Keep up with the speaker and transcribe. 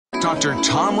Dr.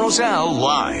 Tom Roselle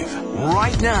live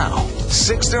right now,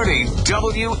 630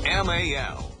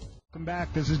 WMAL. Welcome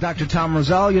back. This is Dr. Tom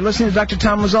Roselle. You're listening to Dr.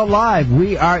 Tom Roselle Live.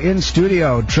 We are in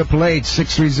studio,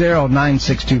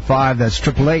 888-630-9625. That's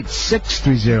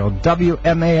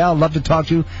 888-630-WMAL. Love to talk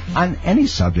to you on any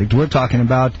subject. We're talking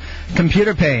about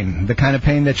computer pain, the kind of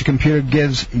pain that your computer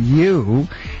gives you,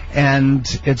 and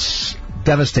it's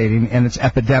devastating, and it's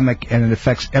epidemic, and it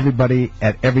affects everybody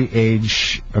at every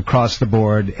age across the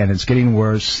board, and it's getting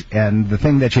worse. And the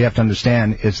thing that you have to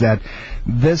understand is that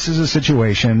this is a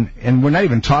situation, and we're not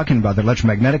even talking about the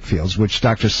electromagnetic fields, which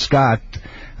Dr. Scott,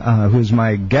 who's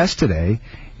my guest today,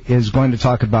 is going to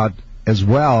talk about, as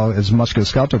well as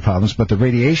musculoskeletal problems, but the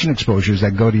radiation exposures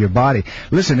that go to your body.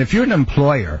 Listen, if you're an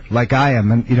employer like I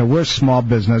am, and we're a small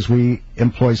business, we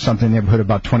employ something in the neighborhood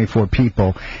about 24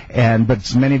 people,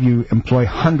 but many of you employ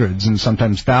hundreds and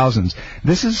sometimes thousands.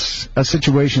 This is a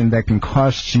situation that can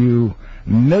cost you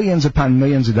millions upon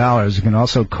millions of dollars. It can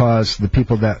also cost the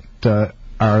people that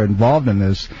are involved in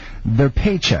this their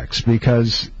paychecks,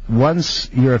 because once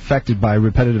you're affected by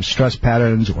repetitive stress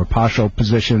patterns or postural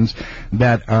positions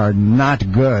that are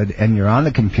not good and you're on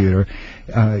the computer,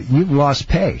 you've lost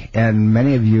pay, and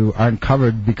many of you aren't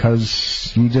covered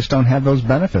because you just don't have those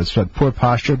benefits. But poor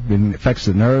posture affects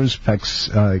the nerves, affects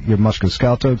your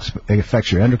musculoskeletal, it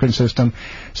affects your endocrine system,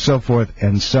 so forth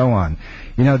and so on.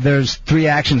 There's 3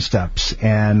 action steps,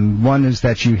 and one is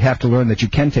that you have to learn that you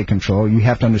can take control. You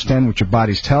have to understand what your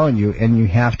body's telling you, and you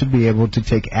have to be able to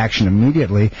take action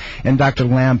immediately. And Dr.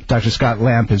 Scott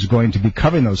Lamp, is going to be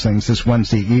covering those things this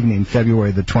Wednesday evening,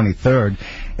 February the 23rd,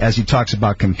 as he talks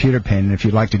about computer pain. And if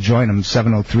you'd like to join him,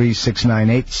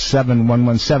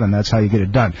 703-698-7117. That's how you get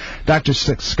it done. Dr.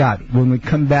 Scott, when we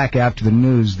come back after the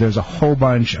news, there's a whole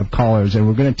bunch of callers, and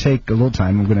we're going to take a little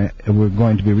time. We're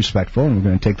going to be respectful, and we're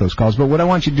going to take those calls. But what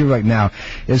I want you to do right now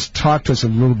is talk to us a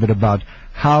little bit about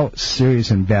how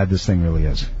serious and bad this thing really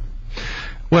is.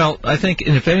 Well, I think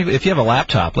if you have a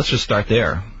laptop, let's just start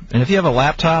there. And if you have a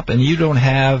laptop and you don't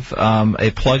have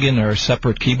a plug-in or a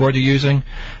separate keyboard you're using,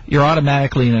 you're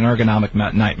automatically in an ergonomic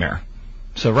nightmare.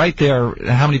 So right there,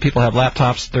 how many people have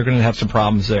laptops? They're going to have some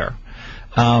problems there.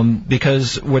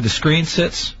 Because where the screen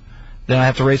sits, then I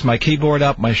have to raise my keyboard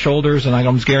up, my shoulders, and I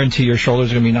almost guarantee your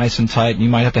shoulders are going to be nice and tight, and you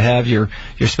might have to have your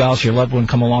spouse, your loved one,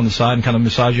 come along the side and kind of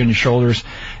massage you on your shoulders.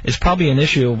 It's probably an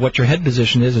issue of what your head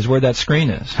position is where that screen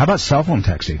is. How about cell phone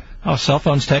texting? Oh, cell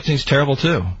phones texting is terrible,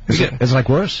 too. It's like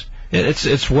worse?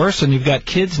 It's worse, and you've got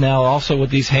kids now also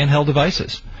with these handheld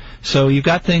devices. So you've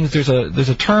got things, there's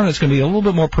a term that's going to be a little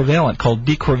bit more prevalent called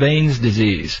de Quervain's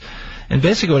disease. And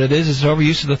basically what it is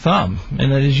overuse of the thumb.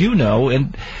 And as you know,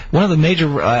 and one of the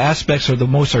major aspects or the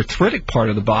most arthritic part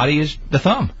of the body is the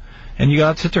thumb. And you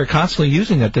got to sit there constantly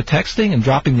using that, the texting and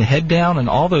dropping the head down and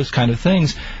all those kind of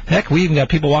things. Heck, we even got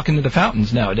people walking to the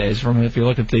fountains nowadays. If you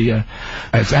look at the...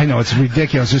 I know, it's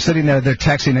ridiculous. They're sitting there, they're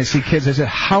texting. I see kids, I say,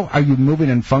 how are you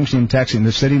moving and functioning texting?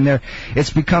 They're sitting there.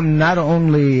 It's become not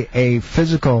only a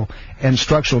physical and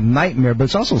structural nightmare, but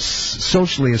it's also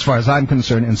socially, as far as I'm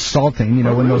concerned, insulting.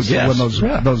 When those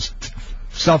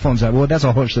cell phones are. Well, that's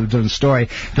a whole different story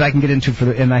that I can get into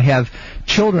and I have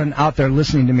children out there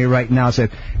listening to me right now say,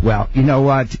 well, you know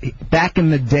what, back in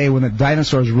the day when the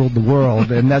dinosaurs ruled the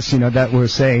world, and that's, that we're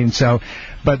saying. So,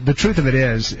 but the truth of it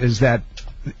is that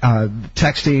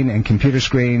texting and computer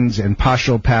screens and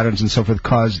postural patterns and so forth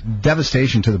cause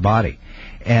devastation to the body,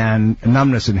 and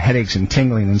numbness and headaches and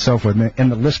tingling and so forth,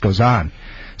 and the list goes on.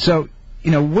 So,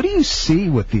 what do you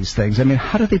see with these things? I mean,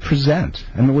 how do they present?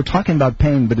 I mean, we're talking about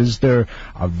pain, but is there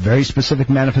a very specific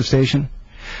manifestation?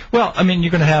 Well, I mean, you're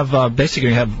going to have,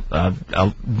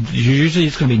 usually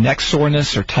it's going to be neck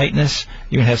soreness or tightness.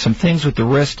 You're going to have some things with the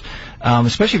wrist,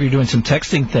 especially if you're doing some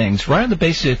texting things. Right on the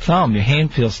base of your thumb, your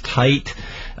hand feels tight.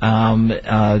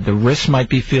 The wrist might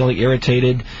be feeling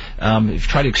irritated. If you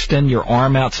try to extend your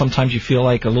arm out, sometimes you feel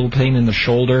like a little pain in the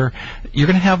shoulder. You're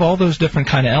going to have all those different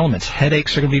kind of elements.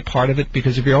 Headaches are going to be part of it,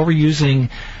 because if you're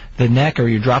overusing the neck, or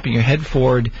you're dropping your head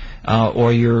forward,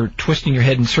 or you're twisting your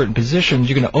head in certain positions,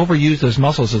 you're going to overuse those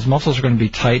muscles. Those muscles are going to be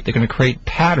tight. They're going to create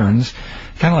patterns,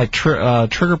 kind of like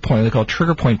trigger point. They call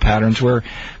trigger point patterns, where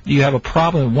you have a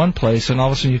problem in one place and all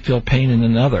of a sudden you feel pain in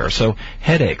another. So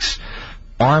headaches,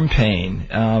 arm pain,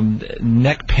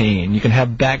 neck pain. You can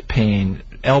have back pain,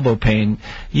 elbow pain.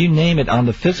 You name it, on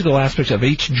the physical aspects of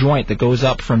each joint that goes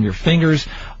up from your fingers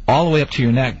all the way up to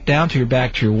your neck, down to your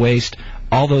back, to your waist.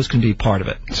 All those can be part of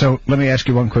it. So let me ask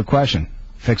you one quick question.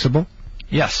 Fixable?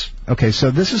 Yes. Okay, so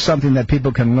this is something that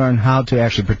people can learn how to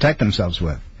actually protect themselves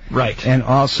with. Right. And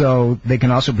also, they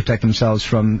can also protect themselves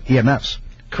from EMFs.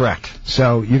 Correct.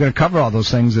 So you're going to cover all those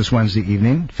things this Wednesday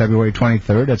evening, February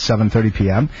 23rd at 7:30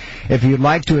 p.m. If you'd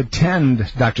like to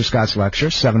attend Dr. Scott's lecture,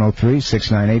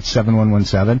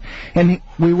 703-698-7117, and he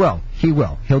will.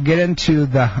 He'll get into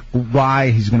the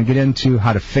why. He's going to get into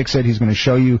how to fix it. He's going to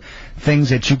show you things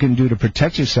that you can do to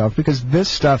protect yourself, because this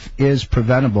stuff is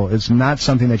preventable. It's not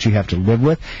something that you have to live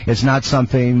with. It's not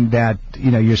something that,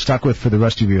 you're stuck with for the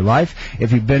rest of your life.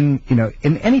 If you've been,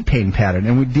 in any pain pattern,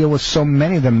 and we deal with so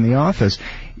many of them in the office,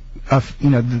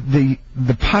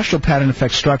 the postural pattern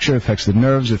affects structure, affects the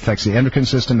nerves, affects the endocrine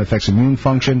system, affects immune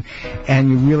function, and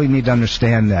you really need to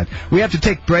understand that. We have to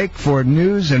take a break for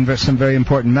news and some very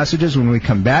important messages. When we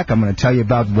come back, I'm going to tell you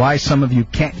about why some of you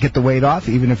can't get the weight off,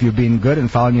 even if you're being good and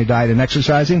following your diet and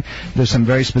exercising. There's some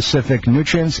very specific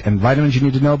nutrients and vitamins you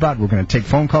need to know about. We're going to take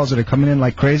phone calls that are coming in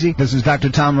like crazy. This is Dr.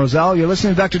 Tom Roselle. You're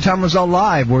listening to Dr. Tom Roselle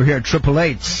Live. We're here at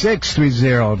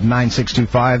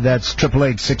 888-630-9625. That's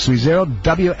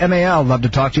 888-630-WMAL. Love to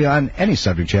talk to you on any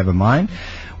subject you have in mind.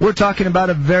 We're talking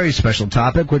about a very special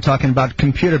topic. We're talking about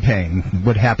computer pain.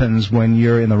 What happens when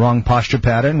you're in the wrong posture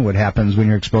pattern? What happens when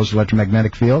you're exposed to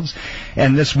electromagnetic fields?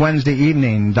 And this Wednesday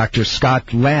evening, Dr.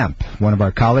 Scott Lamp, one of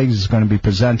our colleagues, is going to be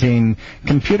presenting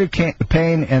computer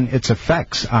pain and its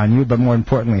effects on you, but more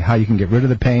importantly, how you can get rid of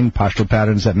the pain, postural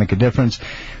patterns that make a difference.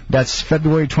 That's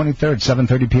February 23rd,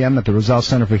 7:30 p.m. at the Roselle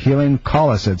Center for Healing. Call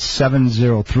us at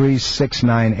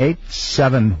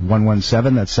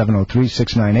 703-698-7117. That's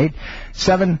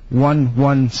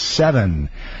 703-698-7117.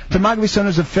 Thermography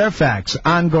Centers of Fairfax,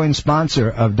 ongoing sponsor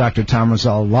of Dr. Tom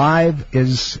Roselle Live,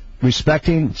 is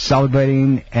respecting,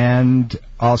 celebrating, and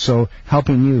also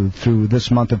helping you through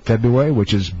this month of February,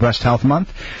 which is Breast Health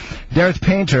Month. Dareth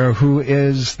Painter, who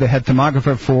is the head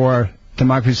thermographer for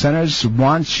Thermography Centers,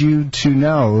 wants you to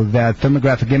know that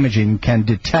thermographic imaging can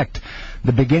detect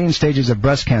the beginning stages of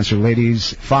breast cancer,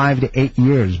 ladies, 5 to 8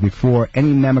 years before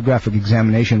any mammographic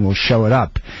examination will show it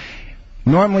up.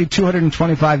 Normally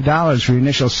 $225 for your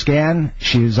initial scan.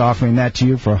 She is offering that to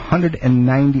you for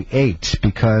 $198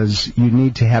 because you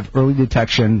need to have early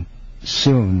detection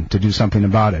soon to do something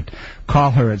about it.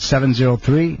 Call her at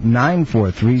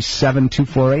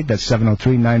 703-943-7248. That's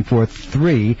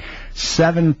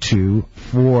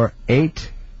 703-943-7248.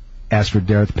 Ask for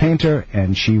Dareth Painter,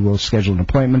 and she will schedule an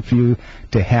appointment for you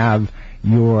to have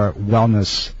your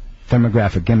wellness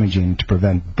thermographic imaging to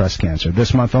prevent breast cancer.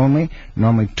 This month only,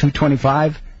 normally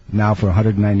 $225, now for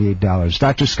 $198.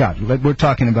 Dr. Scott, we're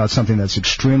talking about something that's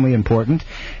extremely important,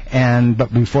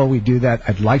 but before we do that,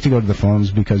 I'd like to go to the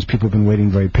phones because people have been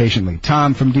waiting very patiently.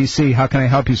 Tom from D.C., how can I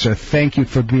help you, sir? Thank you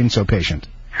for being so patient.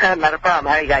 Not a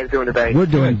problem. How are you guys doing today? We're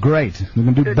doing great. We're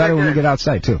going to do better when we get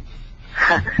outside, too.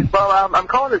 Well, I'm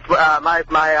calling this,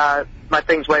 my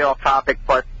thing's way off topic,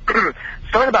 but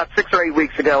started about 6 or 8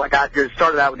 weeks ago,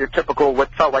 started out with your typical,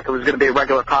 what felt like it was going to be a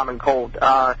regular common cold.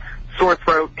 Sore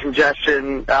throat,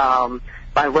 congestion,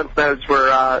 my lymph nodes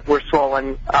were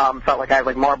swollen, felt like I had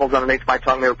like marbles underneath my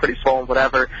tongue, they were pretty swollen,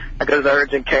 whatever. I go to the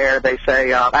urgent care, they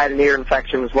say, I had an ear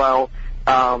infection as well.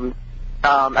 I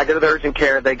go to the urgent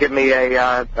care, they give me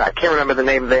I can't remember the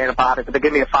name of the antibiotic, but they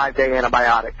give me a 5-day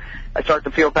antibiotic. I start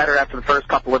to feel better after the first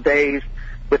couple of days.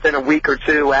 Within a week or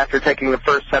two after taking the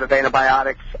first set of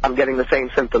antibiotics, I'm getting the same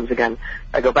symptoms again.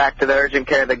 I go back to the urgent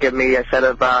care, they give me a set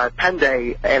of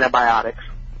 10-day antibiotics.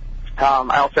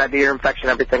 I also had the ear infection,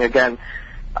 everything again.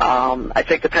 I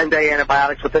take the 10-day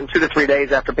antibiotics. Within 2 to 3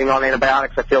 days after being on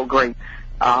antibiotics, I feel great.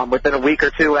 Within a week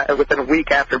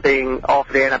after being off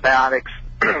the antibiotics,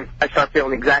 I start feeling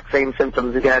the exact same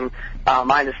symptoms again,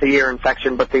 minus the ear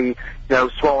infection, but the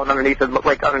swollen underneath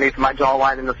my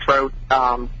jawline and the throat,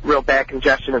 real bad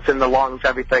congestion. It's in the lungs,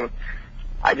 everything.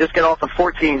 I just get off of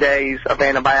 14 days of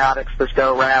antibiotics this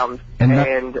go around,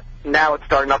 and now it's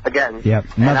starting up again. Yep.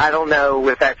 And I don't know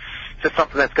if that's just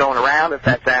something that's going around, if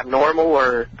that's abnormal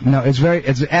or... No,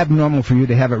 it's abnormal for you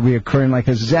to have it reoccurring like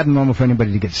this. It's abnormal for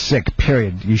anybody to get sick,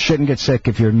 period. You shouldn't get sick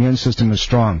if your immune system is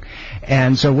strong.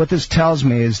 And so what this tells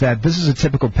me is that this is a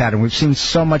typical pattern. We've seen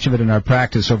so much of it in our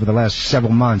practice over the last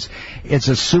several months. It's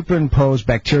a superimposed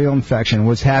bacterial infection.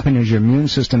 What's happening is your immune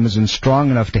system isn't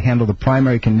strong enough to handle the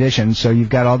primary condition, so you've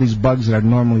got all these bugs that are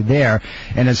normally there,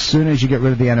 and as soon as you get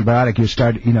rid of the antibiotic,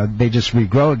 they just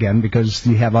regrow again because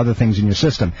you have other things in your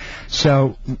system.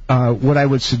 So what I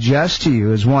would suggest to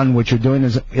you is, one, what you're doing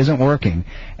isn't working,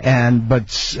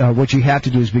 but what you have to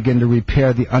do is begin to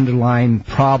repair the underlying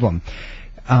problem.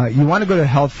 You want to go to a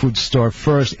health food store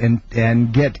first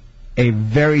and get a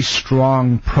very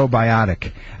strong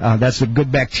probiotic. That's the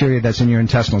good bacteria that's in your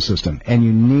intestinal system, and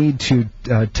you need to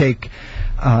take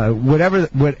whatever,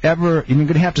 you're going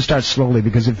to have to start slowly,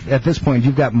 because if at this point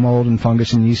you've got mold and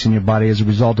fungus and yeast in your body as a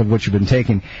result of what you've been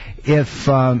taking, if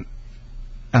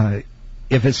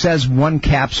it says 1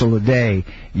 capsule a day,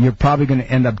 you're probably going to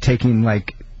end up taking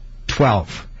like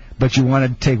 12. But you want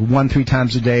to take 1 3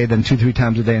 times a day, then 2 3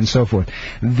 times a day, and so forth.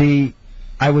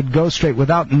 I would go straight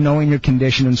without knowing your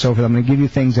condition and so forth. I'm going to give you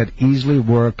things that easily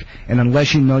work, and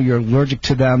unless you know you're allergic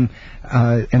to them,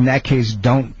 in that case,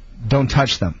 don't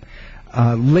touch them.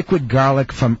 Liquid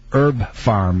garlic from Herb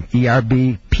Farm,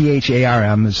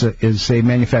 ERBPHARM is a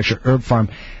manufacturer, Herb Farm.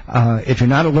 If you're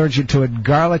not allergic to it,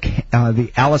 garlic,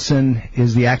 the allicin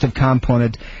is the active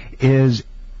component,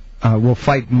 will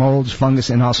fight molds,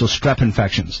 fungus, and also strep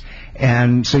infections.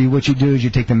 And so what you do is you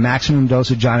take the maximum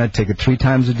dosage on it, take it 3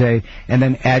 times a day, and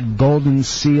then add golden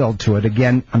seal to it.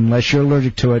 Again, unless you're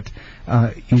allergic to it,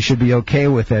 you should be okay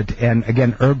with it. And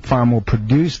again, Herb Farm will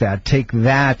produce that. Take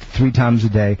that 3 times a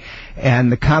day,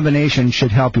 and the combination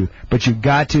should help you. But you've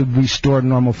got to restore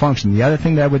normal function. The other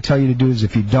thing that I would tell you to do is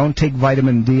if you don't take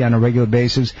vitamin D on a regular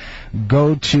basis,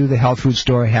 go to the health food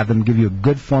store, have them give you a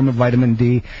good form of vitamin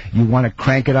D. You want to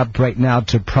crank it up right now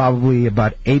to probably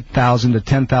about 8,000 to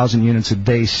 10,000 units a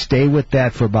day. Stay with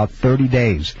that for about 30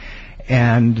 days.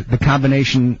 And the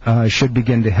combination should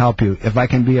begin to help you. If I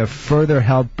can be of further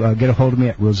help, get a hold of me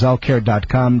at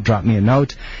rosellecare.com. Drop me a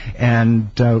note, and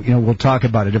we'll talk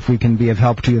about it. If we can be of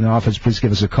help to you in the office, please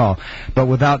give us a call. But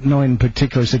without knowing the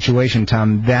particular situation,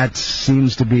 Tom, that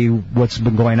seems to be what's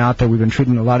been going out there. We've been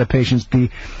treating a lot of patients.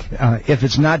 If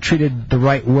it's not treated the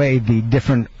right way, the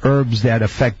different herbs that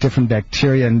affect different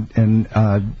bacteria and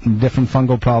different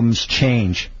fungal problems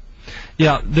change.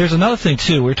 Yeah, there's another thing,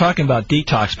 too. We're talking about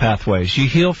detox pathways. You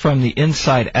heal from the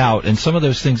inside out, and some of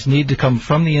those things need to come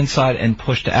from the inside and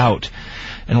pushed out.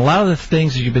 And a lot of the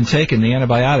things that you've been taking, the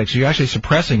antibiotics, you're actually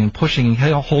suppressing and pushing and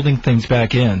holding things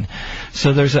back in.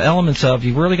 So there's elements of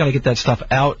you really got to get that stuff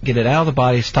out, get it out of the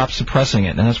body, stop suppressing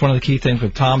it. And that's one of the key things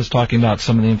when Tom is talking about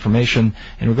some of the information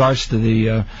in regards to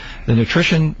the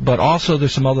nutrition, but also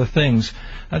there's some other things.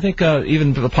 I think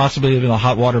even possibly even a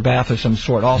hot water bath of some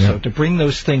sort also, to bring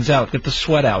those things out, get the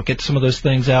sweat out, get some of those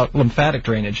things out. Lymphatic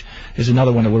drainage is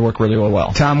another one that would work really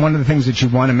well. Tom, one of the things that you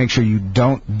want to make sure you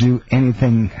don't do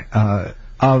anything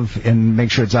and make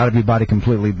sure it's out of your body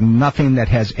completely, nothing that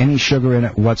has any sugar in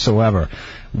it whatsoever.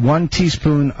 1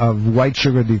 teaspoon of white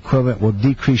sugar, the equivalent, will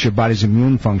decrease your body's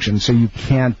immune function, so you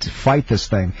can't fight this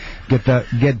thing. Get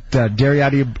dairy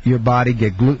out of your body,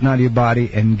 get gluten out of your body,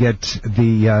 and get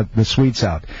the sweets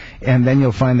out. And then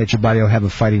you'll find that your body will have a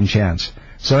fighting chance.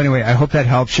 So anyway, I hope that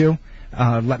helps you.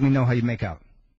 Let me know how you make out.